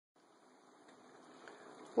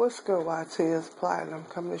What's good, YT? It's Platinum. I'm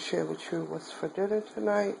coming to share with you what's for dinner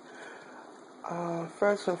tonight.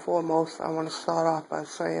 First and foremost, I want to start off by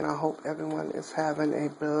saying I hope everyone is having a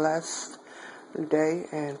blessed day,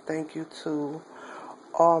 and thank you to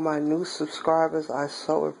all my new subscribers. I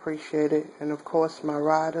so appreciate it. And of course, my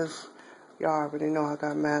riders, y'all already know I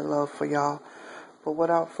got mad love for y'all. But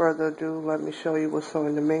without further ado, let me show you what's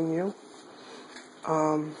on the menu.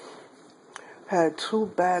 Had 2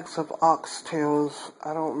 bags of oxtails.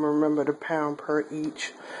 I don't remember the pound per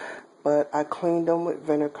each, but I cleaned them with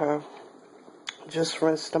vinegar. Just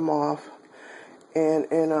rinsed them off. And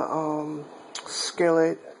in a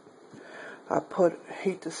skillet, I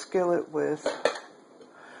heat the skillet with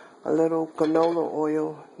a little canola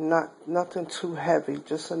oil. Nothing too heavy,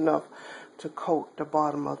 just enough to coat the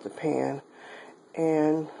bottom of the pan.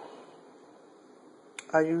 And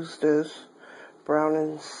I use this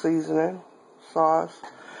browning seasoning sauce,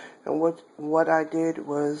 and what I did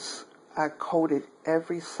was I coated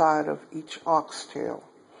every side of each oxtail.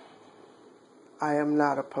 I am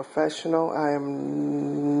not a professional. I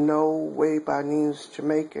am no way by means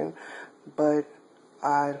Jamaican, but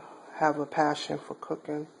I have a passion for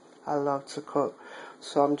cooking. I love to cook,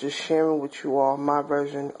 so I'm just sharing with you all my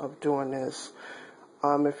version of doing this.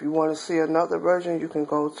 If you want to see another version, you can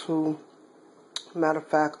go to, matter of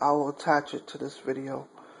fact, I will attach it to this video.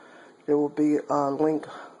 There will be a link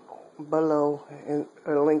below in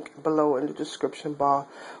the description bar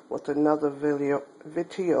with another video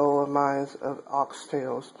of mine of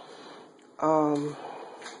oxtails.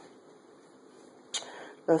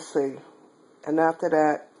 Let's see. And after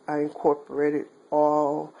that, I incorporated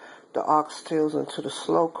all the oxtails into the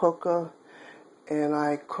slow cooker, and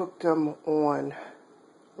I cooked them on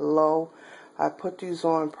low. I put these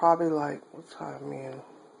on probably like, what time, man?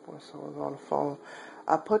 Once I was on the phone.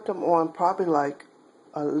 I put them on probably like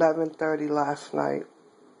 11:30 last night,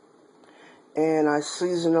 and I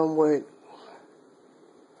seasoned them with,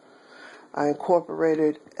 I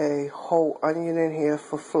incorporated a whole onion in here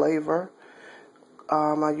for flavor.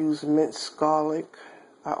 I used minced garlic.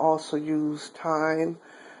 I also used thyme.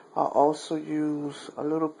 I also used a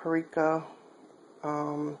little paprika.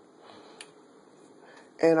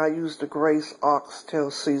 And I used the Grace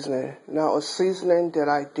Oxtail seasoning. Now, a seasoning that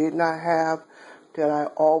I did not have, that I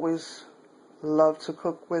always love to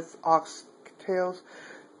cook with oxtails,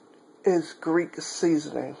 is Greek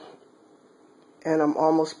seasoning. And I'm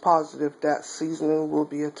almost positive that seasoning will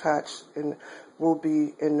be attached and will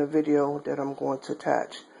be in the video that I'm going to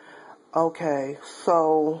attach. Okay,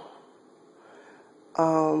 so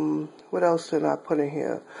what else did I put in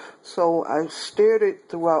here? So I stirred it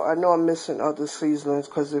throughout. I know I'm missing other seasonings,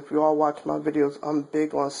 because if you all watch my videos, I'm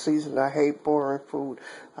big on seasoning. I hate boring food.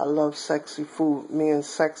 I love sexy food. Me and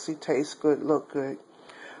sexy taste good, look good.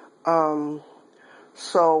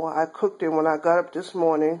 So I cooked it. When I got up this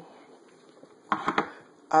morning,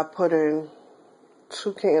 I put in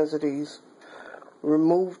 2 cans of these,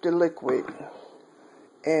 removed the liquid,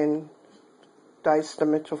 and diced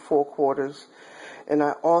them into 4 quarters. And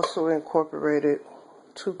I also incorporated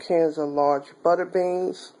 2 cans of large butter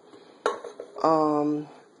beans,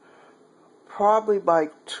 probably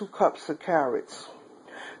like 2 cups of carrots.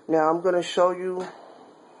 Now I'm going to show you,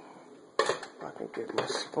 if I can get my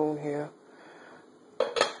spoon here.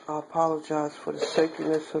 I apologize for the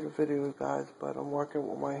shakiness of the video, guys, but I'm working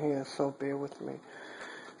with my hands, so bear with me.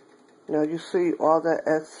 Now you see all that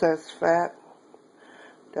excess fat?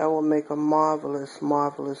 That will make a marvelous,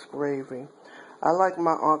 marvelous gravy. I like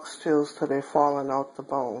my oxtails till they're falling out the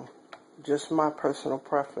bone. Just my personal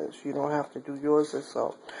preference. You don't have to do yours or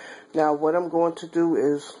so. Now what I'm going to do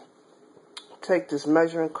is take this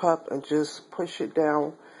measuring cup and just push it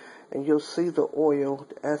down, and you'll see the oil,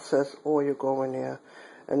 the excess oil go in there.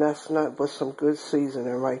 And that's not but some good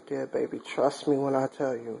seasoning right there, baby. Trust me when I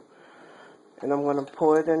tell you. And I'm going to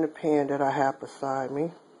pour it in the pan that I have beside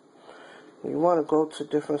me. You want to go to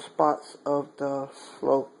different spots of the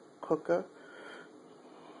slow cooker.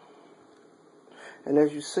 And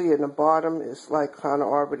as you see in the bottom, it's like kind of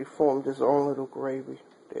already formed its own little gravy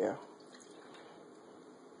there.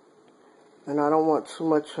 And I don't want too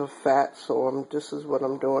much of fat, so this is what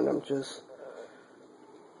I'm doing. I'm just,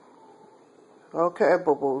 okay,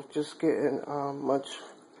 boo-boo, just getting much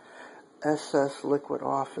excess liquid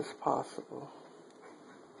off as possible.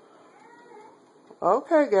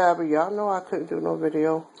 Okay, Gabby, y'all know I couldn't do no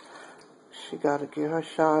video. She got to get her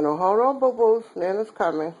shine on. Hold on, boo-boos, Nana's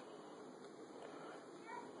coming.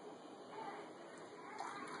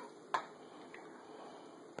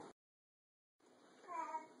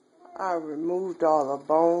 I removed all the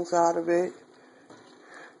bones out of it.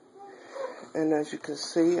 And as you can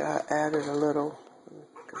see, I added a little, you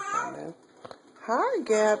can morning. Hi,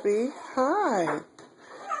 Gabby. Hi.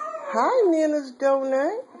 Hi, Nina's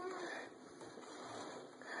Donut.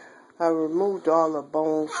 I removed all the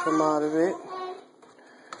bones from out of it.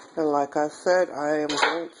 And like I said, I am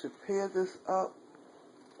going to peel this up.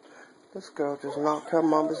 This girl just knocked her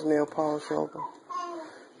mama's nail polish over.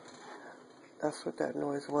 That's what that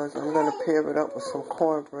noise was. I'm going to peel it up with some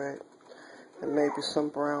cornbread and maybe some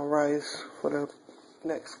brown rice for the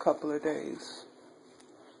next couple of days.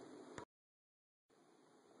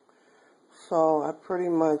 So I pretty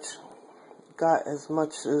much got as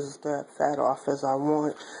much as that fat off as I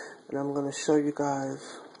want. And I'm going to show you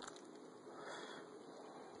guys.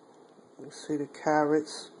 You see the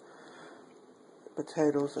carrots,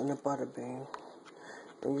 potatoes, and the butter bean.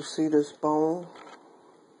 And you see this bone?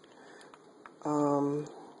 I'm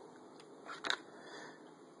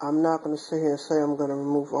not going to sit here and say I'm going to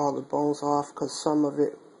remove all the bones off because some of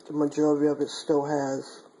it, the majority of it is still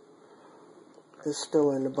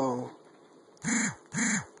in the bone.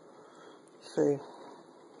 See,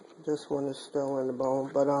 this one is still in the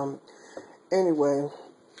bone. But anyway,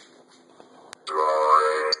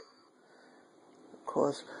 of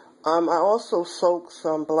course, I also soaked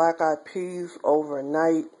some black-eyed peas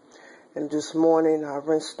overnight. And this morning I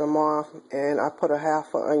rinsed them off and I put a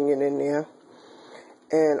half an onion in there.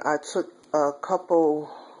 And I took a couple,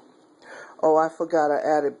 I forgot I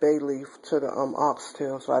added bay leaf to the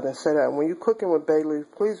oxtail, so I didn't say that. And when you're cooking with bay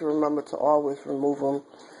leaf, please remember to always remove them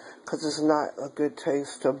because it's not a good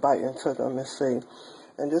taste to bite into them and see.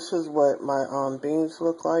 And this is what my beans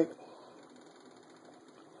look like.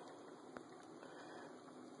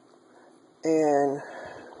 And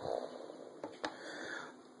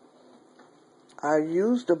I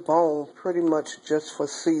used the bone pretty much just for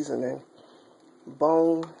seasoning.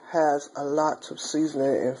 Bone has a lot of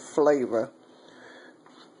seasoning and flavor.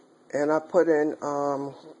 And I put in,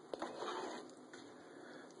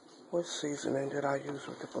 what seasoning did I use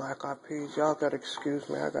with the black-eyed peas? Y'all gotta excuse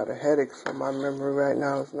me, I got a headache, so my memory right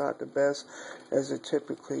now is not the best, as it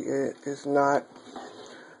typically is not.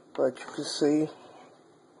 But you can see.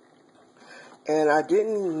 And I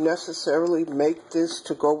didn't necessarily make this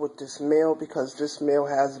to go with this meal because this meal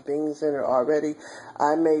has beans in it already.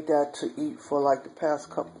 I made that to eat for like the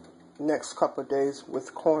next couple of days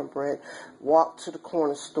with cornbread. Walked to the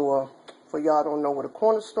corner store. For y'all don't know what a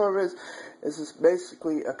corner store is, it's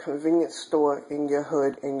basically a convenience store in your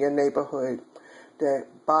hood, in your neighborhood, that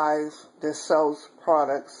sells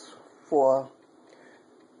products for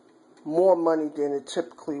more money than it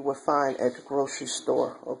typically would find at the grocery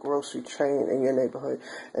store or grocery chain in your neighborhood.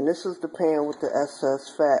 And this is the pan with the excess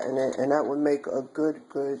fat in it, and that would make a good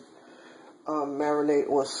marinade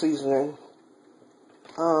or seasoning.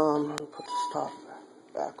 Let me put the top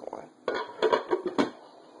back on.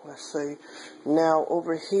 Let's see. Now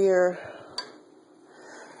over here,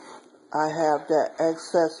 I have that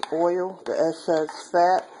excess oil, the excess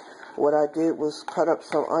fat. What I did was cut up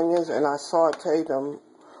some onions and I sauteed them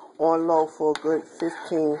on low for a good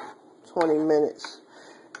 15-20 minutes,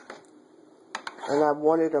 and I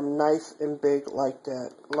wanted them nice and big like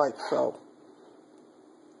that, like so.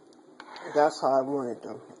 That's how I wanted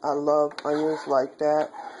them. I love onions like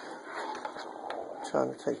that. I'm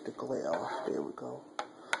trying to take the glare off. There we go.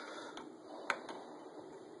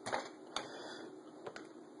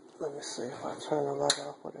 Let me see if I turn the light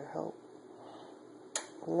off, would it help?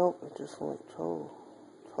 Nope, it just went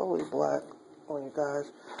totally black on you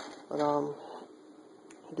guys. But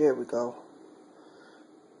there we go.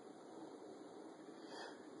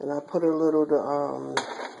 And I put a little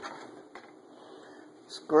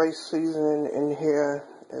gray seasoning in here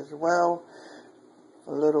as well.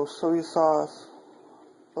 A little soy sauce,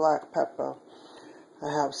 black pepper. I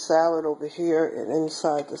have salad over here, and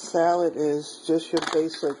inside the salad is just your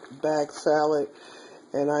basic bag salad.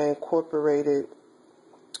 And I incorporated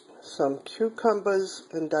some cucumbers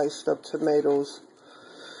and diced up tomatoes.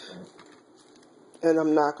 And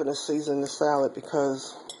I'm not going to season the salad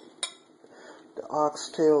because the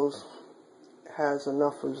oxtails has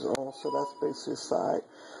enough of its own, so that's basically side.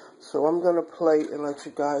 So I'm going to plate and let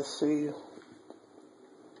you guys see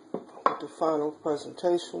what the final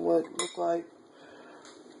presentation would look like.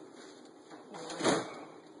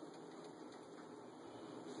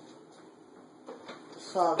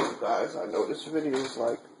 Sorry you guys, I know this video is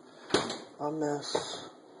like a mess.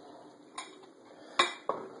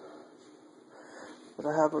 But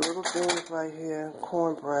I have a little beans right here,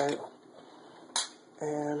 cornbread,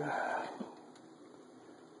 and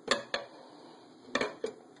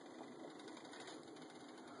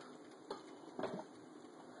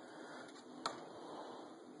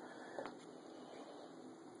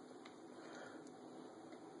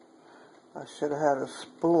I should have had a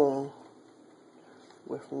spoon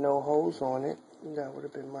with no holes on it. That would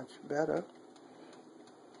have been much better.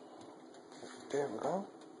 There we go.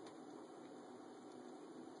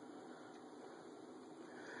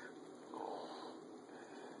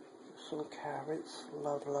 Some carrots.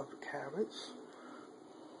 Love carrots.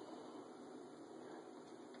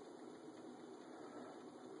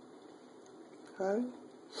 Okay.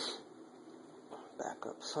 Back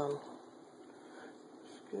up some.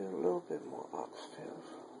 Let's get a little bit more oxtails.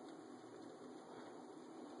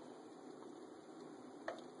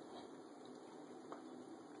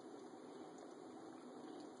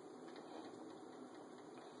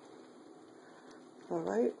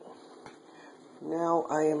 Alright. Now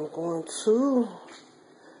I am going to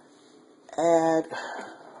add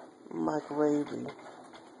my gravy.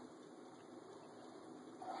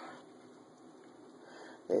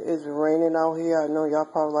 It is raining out here. I know y'all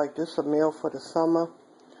probably like this a meal for the summer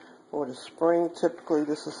or the spring. Typically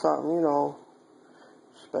this is something, you know,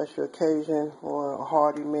 special occasion or a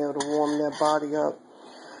hearty meal to warm their body up.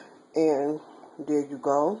 And there you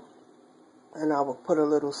go. And I will put a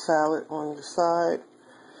little salad on the side.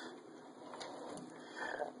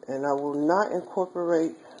 And I will not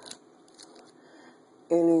incorporate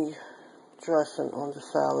any dressing on the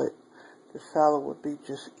salad. The salad would be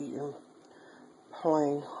just eaten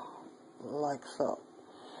plain like so.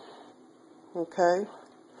 Okay?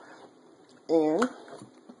 And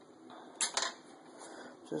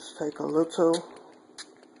just take a little,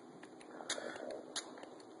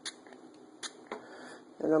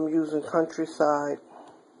 and I'm using Countryside,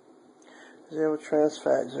 0 trans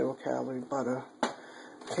fat, 0 calorie butter.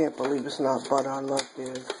 Can't believe it's not butter. I love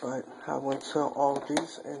theirs, but I went to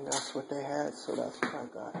Aldi's and that's what they had, so that's what I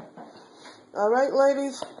got. Alright,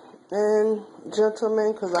 ladies and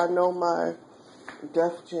gentlemen, because I know my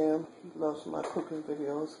Def Jam, he loves my cooking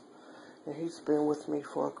videos, and he's been with me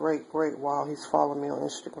for a great while. He's following me on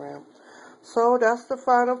Instagram. So that's the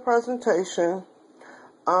final presentation.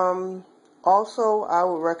 Also, I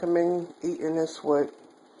would recommend eating this with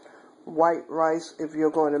white rice if you're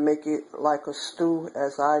going to make it like a stew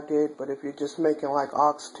as I did. But if you're just making like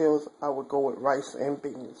oxtails, I would go with rice and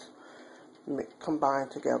beans combined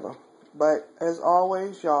together. But as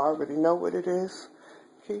always, y'all already know what it is.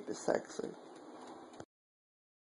 Keep it sexy.